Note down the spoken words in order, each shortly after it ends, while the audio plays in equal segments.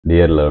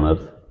Dear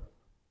learners,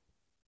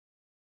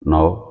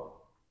 now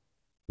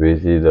we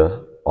see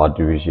the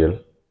artificial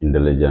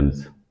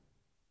intelligence.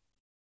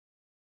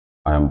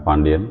 I am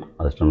Pandian,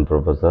 Assistant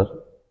Professor,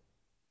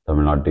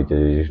 Tamil Nadu Teacher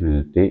Education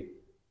University,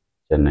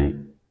 Chennai.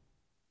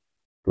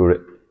 Today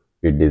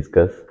we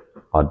discuss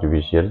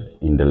artificial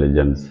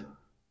intelligence.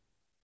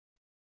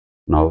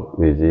 Now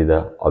we see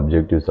the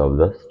objectives of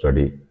the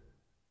study.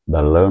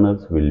 The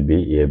learners will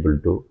be able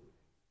to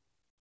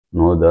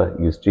know the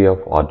history of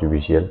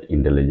artificial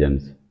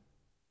intelligence.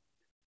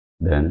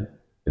 Then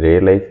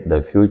realize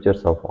the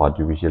futures of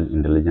artificial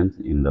intelligence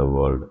in the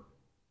world.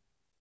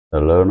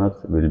 The learners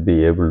will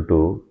be able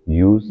to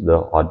use the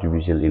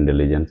artificial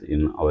intelligence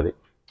in our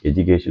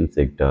education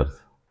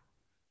sectors.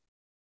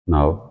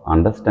 Now,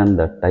 understand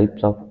the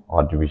types of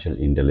artificial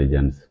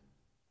intelligence.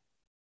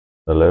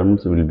 The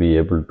learners will be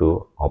able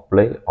to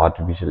apply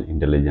artificial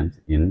intelligence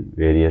in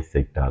various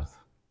sectors.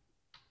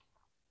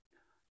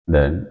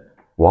 Then,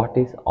 what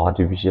is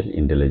artificial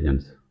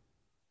intelligence?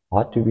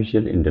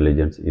 Artificial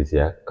intelligence is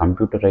a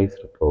computerized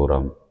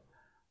program,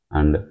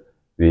 and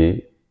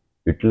we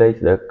utilize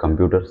the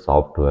computer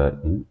software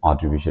in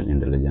artificial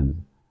intelligence.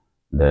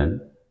 Then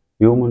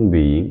human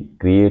being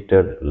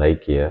created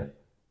like a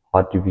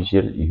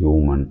artificial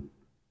human.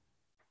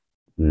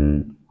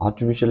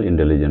 Artificial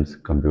intelligence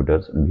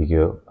computers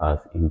behave as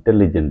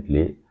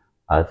intelligently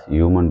as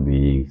human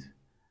beings.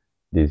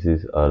 This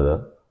is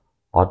the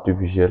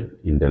artificial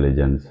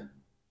intelligence.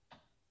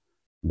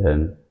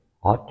 Then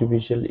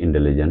artificial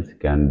intelligence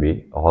can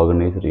be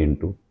organized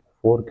into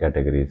 4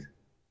 categories: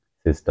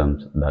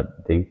 systems that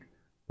think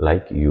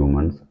like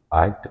humans,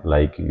 act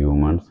like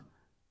humans,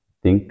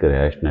 think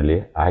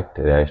rationally, act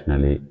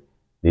rationally.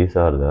 These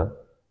are the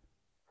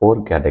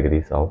 4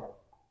 categories of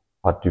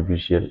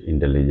artificial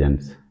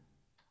intelligence.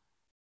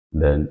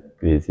 Then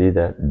we see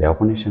the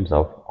definitions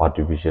of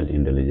artificial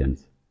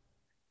intelligence.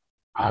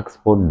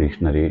 Oxford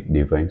Dictionary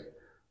defines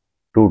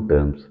 2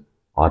 terms: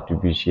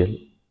 artificial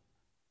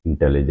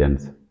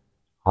intelligence.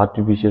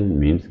 Artificial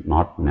means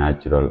not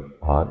natural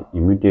or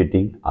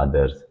imitating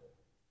others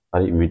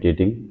or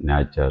imitating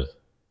natures.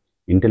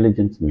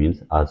 Intelligence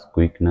means as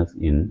quickness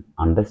in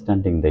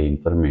understanding the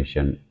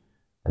information,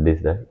 that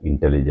is the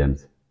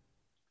intelligence.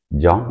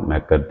 John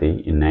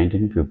McCarthy in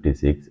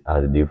 1956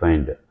 has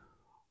defined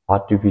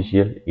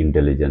artificial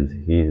intelligence.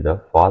 He is the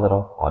father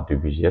of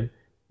artificial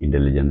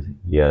intelligence.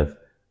 He has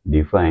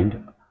defined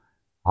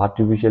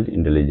artificial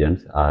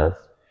intelligence as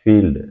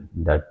field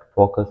that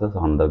focuses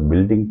on the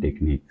building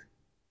techniques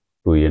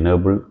to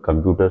enable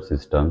computer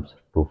systems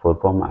to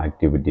perform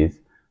activities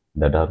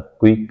that are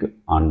quick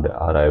and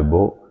are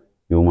above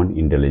human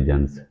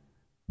intelligence.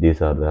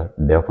 These are the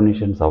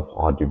definitions of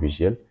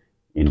artificial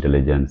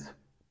intelligence.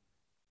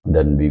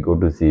 Then we go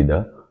to see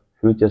the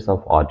futures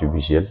of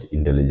artificial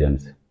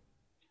intelligence.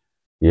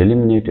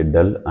 Eliminate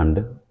dull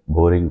and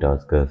boring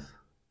tasks.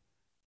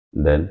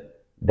 Then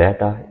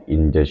data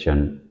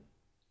ingestion,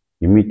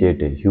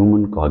 imitate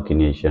human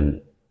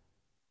cognition,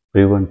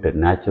 prevent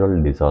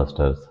natural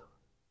disasters,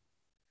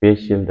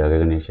 facial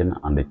recognition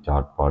and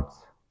chatbots.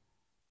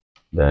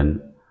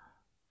 Then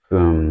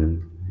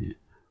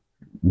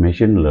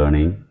machine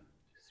learning,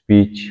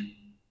 speech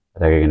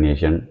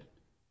recognition,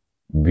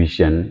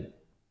 vision,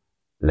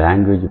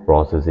 language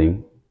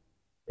processing,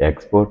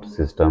 expert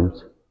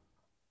systems,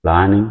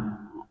 planning,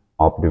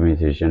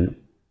 optimization,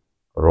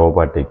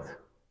 robotics.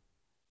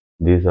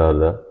 These are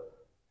the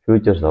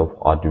futures of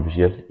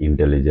artificial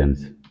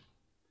intelligence.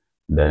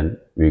 Then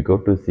we go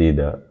to see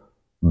the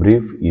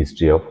brief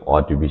history of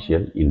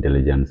artificial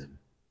intelligence.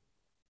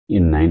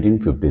 In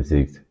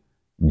 1956,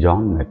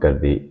 John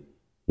McCarthy,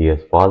 he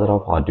is father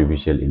of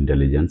artificial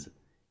intelligence.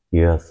 He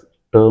has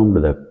coined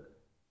the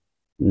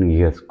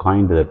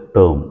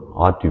term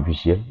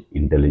artificial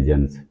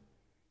intelligence.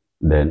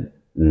 Then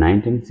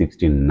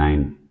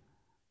 1969,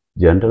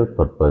 general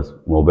purpose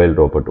mobile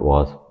robot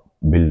was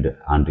built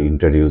and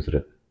introduced.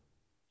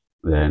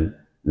 Then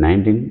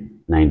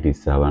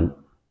 1997,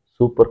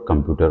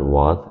 supercomputer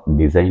was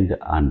designed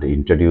and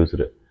introduced.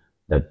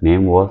 That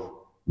name was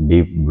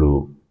Deep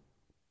Blue.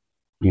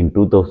 In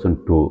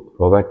 2002,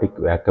 robotic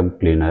vacuum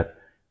cleaner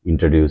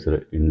introduced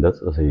in the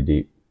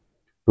society.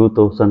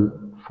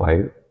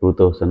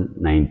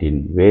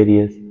 2005-2019,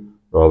 various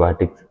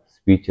robotics,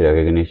 speech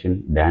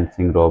recognition,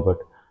 dancing robot,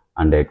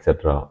 and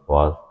etc.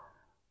 was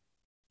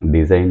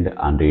designed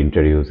and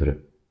introduced.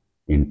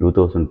 In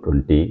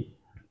 2020,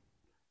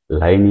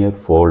 linear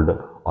fold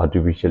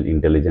artificial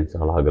intelligence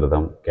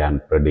algorithm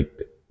can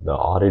predict the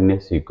RNA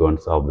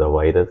sequence of the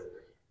virus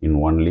in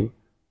only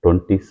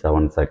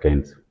 27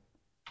 seconds.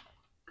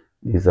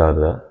 These are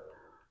the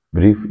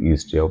brief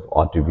history of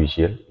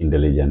artificial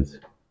intelligence.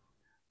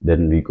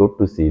 Then we go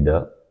to see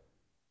the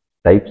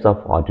types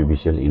of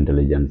artificial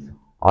intelligence.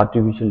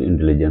 Artificial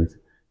intelligence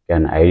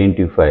can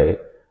identify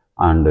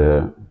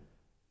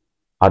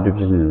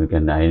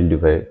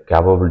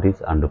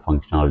capabilities and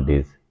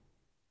functionalities.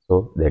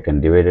 So they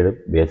can divide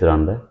it based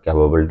on the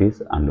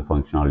capabilities and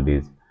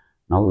functionalities.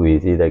 Now we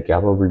see the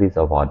capabilities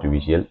of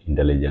artificial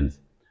intelligence.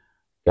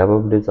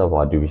 Capabilities of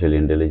artificial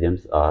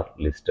intelligence are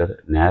listed: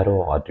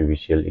 narrow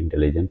artificial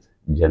intelligence,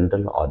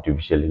 general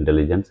artificial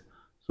intelligence,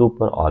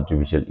 super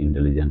artificial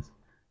intelligence.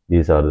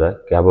 These are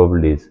the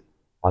capabilities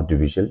of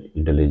artificial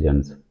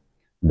intelligence.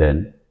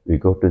 Then we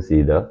go to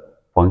see the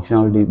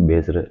functionality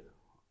based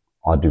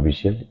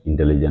artificial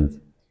intelligence,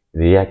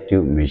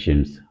 reactive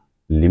machines,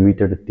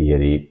 limited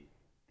theory,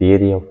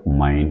 theory of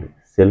mind,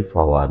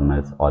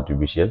 self-awareness,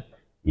 artificial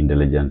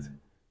intelligence.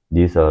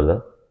 These are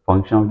the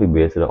functionality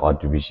based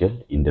artificial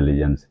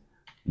intelligence.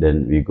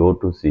 Then we go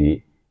to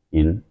see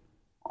in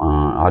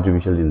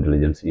artificial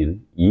intelligence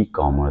in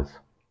e-commerce.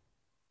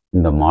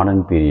 In the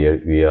modern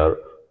period, we are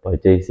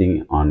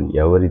purchasing on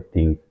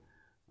everything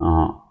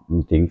uh,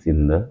 things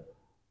in the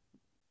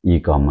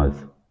e-commerce.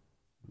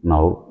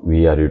 Now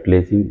we are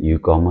utilizing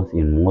e-commerce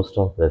in most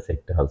of the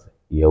sectors.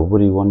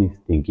 Everyone is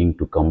thinking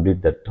to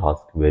complete the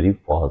task very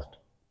fast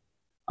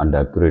and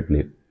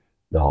accurately.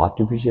 The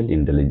artificial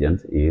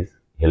intelligence is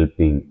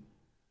helping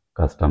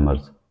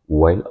customers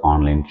while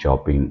online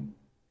shopping.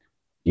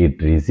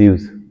 It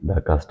receives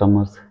the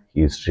customer's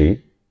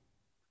history,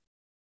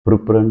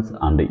 preference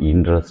and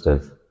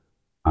interests,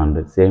 and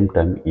at the same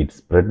time it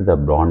spread the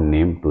brand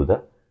name to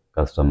the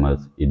customers.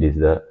 It is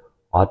the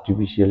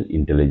artificial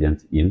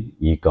intelligence in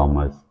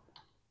e-commerce.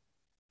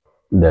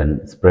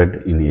 Then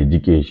spread in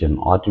education.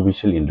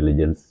 Artificial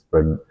intelligence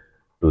spread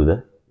to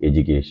the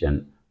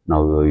education.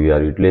 Now we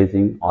are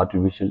utilizing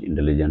artificial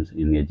intelligence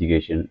in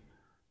education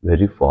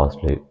very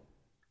fastly.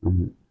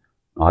 Um,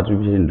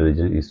 Artificial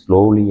intelligence is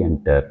slowly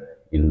enter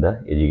in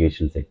the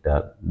education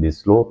sector. The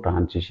slow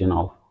transition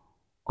of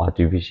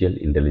artificial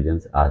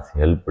intelligence has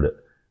helped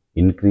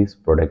increase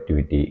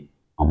productivity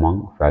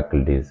among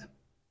faculties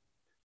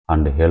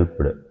and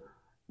helped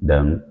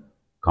them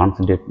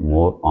concentrate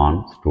more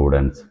on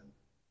students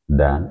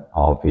than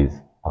office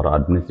or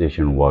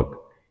administration work.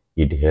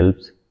 It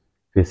helps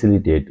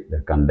facilitate the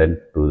content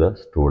to the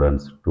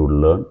students to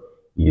learn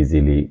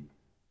easily,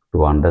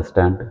 to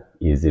understand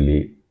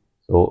easily.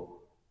 So,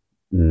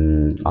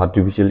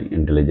 artificial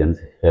intelligence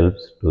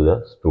helps to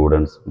the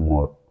students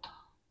more.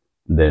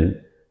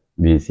 Then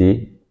we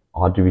see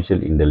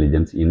artificial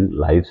intelligence in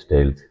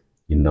lifestyles.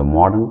 In the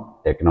modern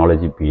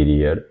technology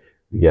period,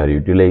 we are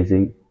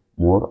utilizing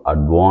more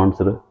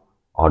advanced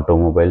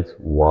automobiles,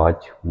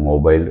 watch,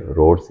 mobile,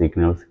 road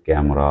signals,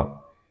 camera.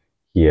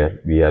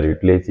 Here we are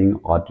utilizing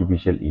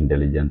artificial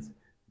intelligence.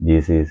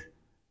 This is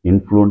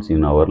influence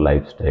in our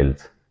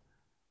lifestyles.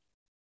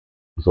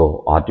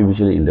 So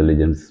artificial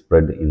intelligence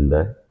spread in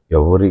the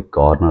every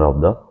corner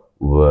of the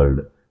world.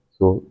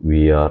 So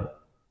we are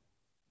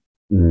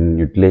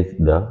utilize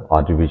the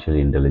artificial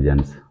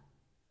intelligence.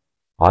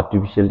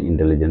 Artificial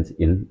intelligence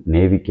in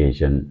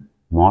navigation.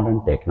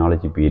 Modern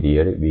technology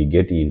period, we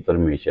get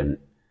information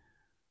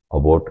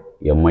about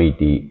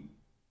MIT,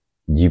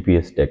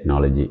 GPS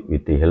technology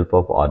with the help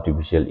of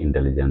artificial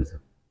intelligence.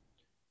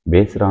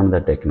 Based on the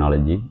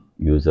technology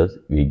uses,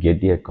 we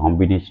get a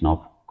combination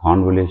of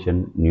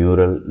convolution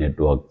neural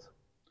networks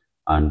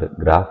and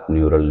graph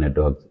neural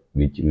networks,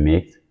 which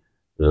makes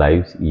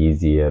lives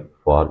easier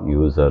for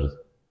users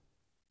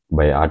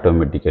by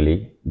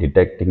automatically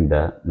detecting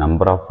the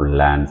number of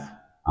lanes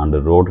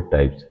and road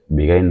types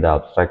behind the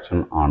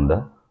obstruction on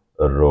the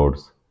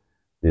roads.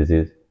 This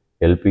is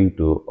helping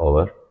to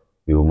our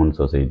human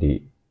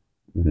society.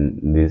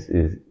 This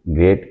is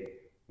great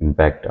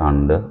impact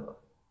on the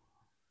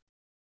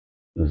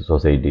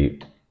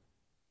society.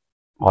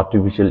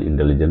 Artificial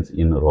intelligence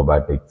in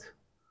robotics.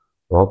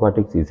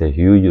 Robotics is a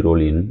huge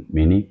role in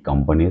many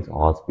companies,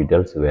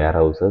 hospitals,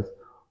 warehouses,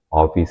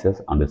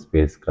 offices, and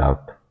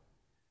spacecraft.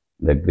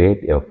 The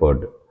great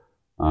effort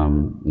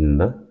in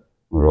the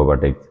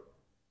robotics.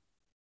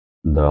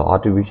 The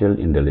artificial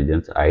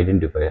intelligence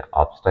identifies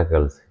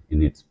obstacles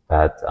in its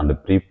path and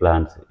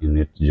pre-plans in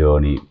its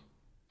journey.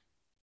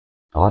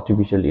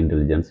 Artificial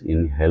intelligence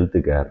in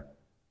healthcare.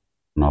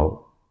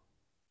 Now,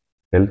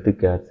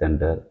 healthcare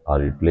centers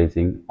are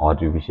utilizing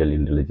artificial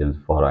intelligence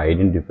for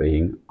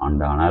identifying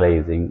and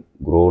analyzing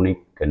chronic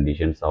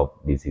conditions of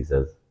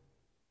diseases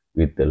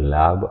with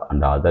lab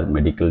and other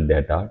medical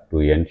data to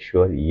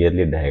ensure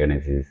early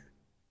diagnosis.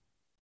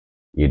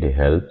 It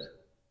helps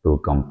to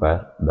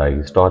compare the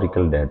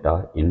historical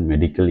data in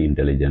medical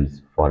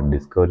intelligence for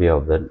discovery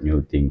of the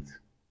new things.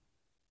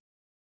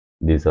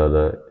 These are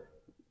the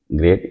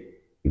great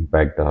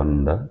impact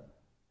on the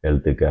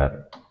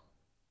healthcare.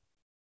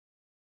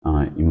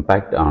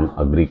 Impact on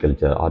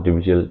agriculture.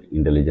 Artificial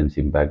intelligence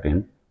impact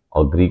in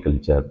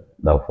agriculture.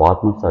 The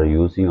farmers are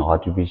using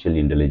artificial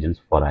intelligence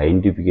for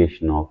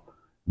identification of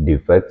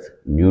defects,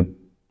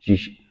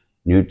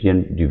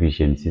 nutrient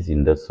deficiencies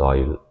in the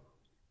soil.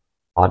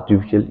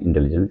 Artificial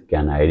intelligence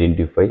can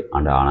identify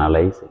and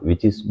analyze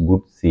which is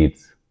good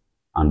seeds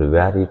and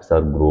where it's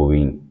are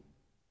growing.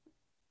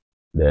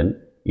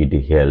 Then it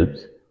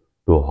helps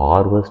to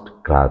harvest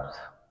crops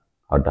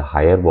at a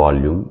higher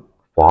volume,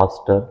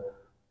 faster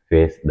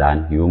pace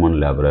than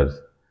human laborers.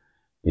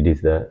 It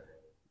is the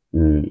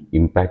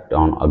impact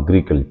on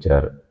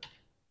agriculture.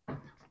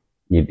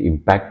 It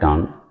impact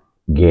on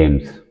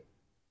games.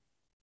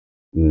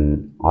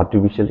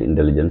 Artificial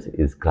intelligence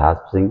is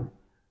grasping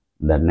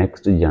the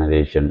next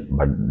generation,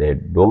 but they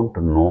don't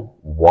know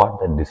what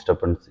the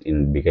disturbance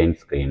in behind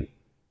screen.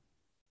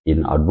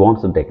 In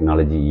advanced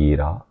technology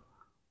era,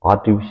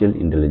 artificial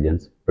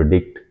intelligence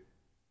predict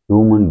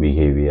human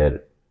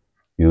behavior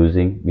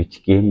using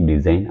which game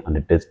design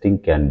and testing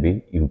can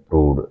be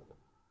improved.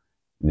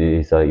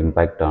 This is an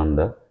impact on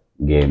the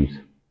games,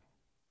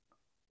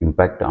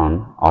 impact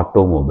on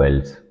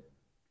automobiles.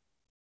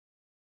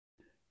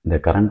 In the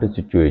current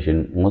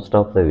situation, most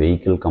of the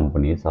vehicle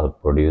companies are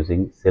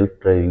producing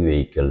self-driving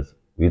vehicles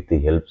with the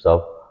help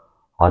of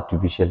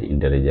artificial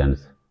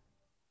intelligence.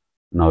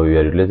 Now we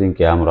are utilizing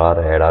camera,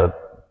 radar,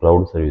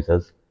 cloud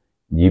services,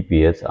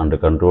 GPS and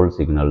control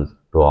signals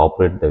to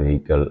operate the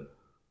vehicle.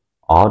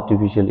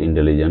 Artificial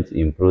intelligence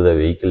improve the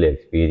vehicle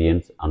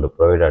experience and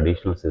provide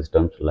additional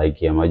systems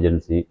like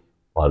emergency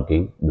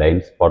parking,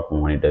 blind spot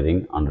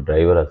monitoring and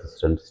driver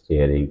assistant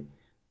steering.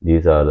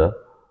 These are the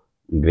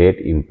great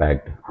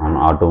impact on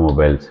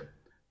automobiles.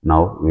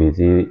 Now we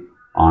see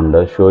on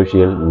the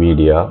social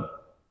media,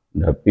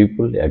 the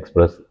people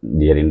express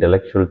their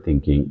intellectual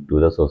thinking to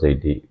the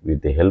society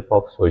with the help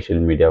of social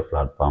media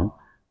platform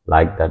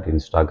like that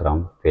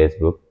Instagram,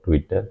 Facebook,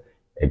 Twitter,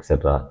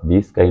 etc.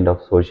 These kind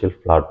of social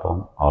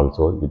platform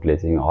also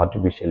utilizing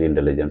artificial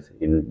intelligence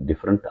in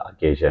different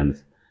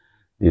occasions.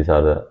 These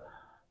are the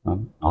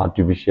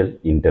artificial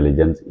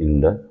intelligence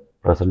in the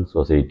present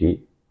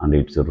society and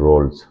its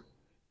roles.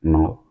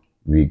 Now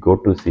we go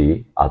to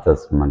see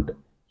assessment.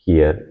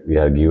 Here we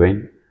are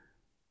given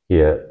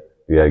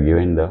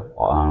the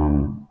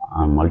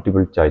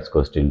multiple choice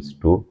questions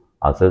to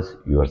assess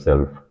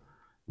yourself.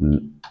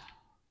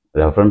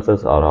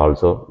 References are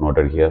also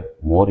noted here.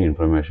 More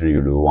information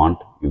you do want,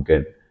 you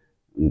can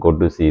go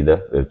to see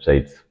the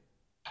websites.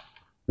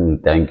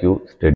 Thank you. Stay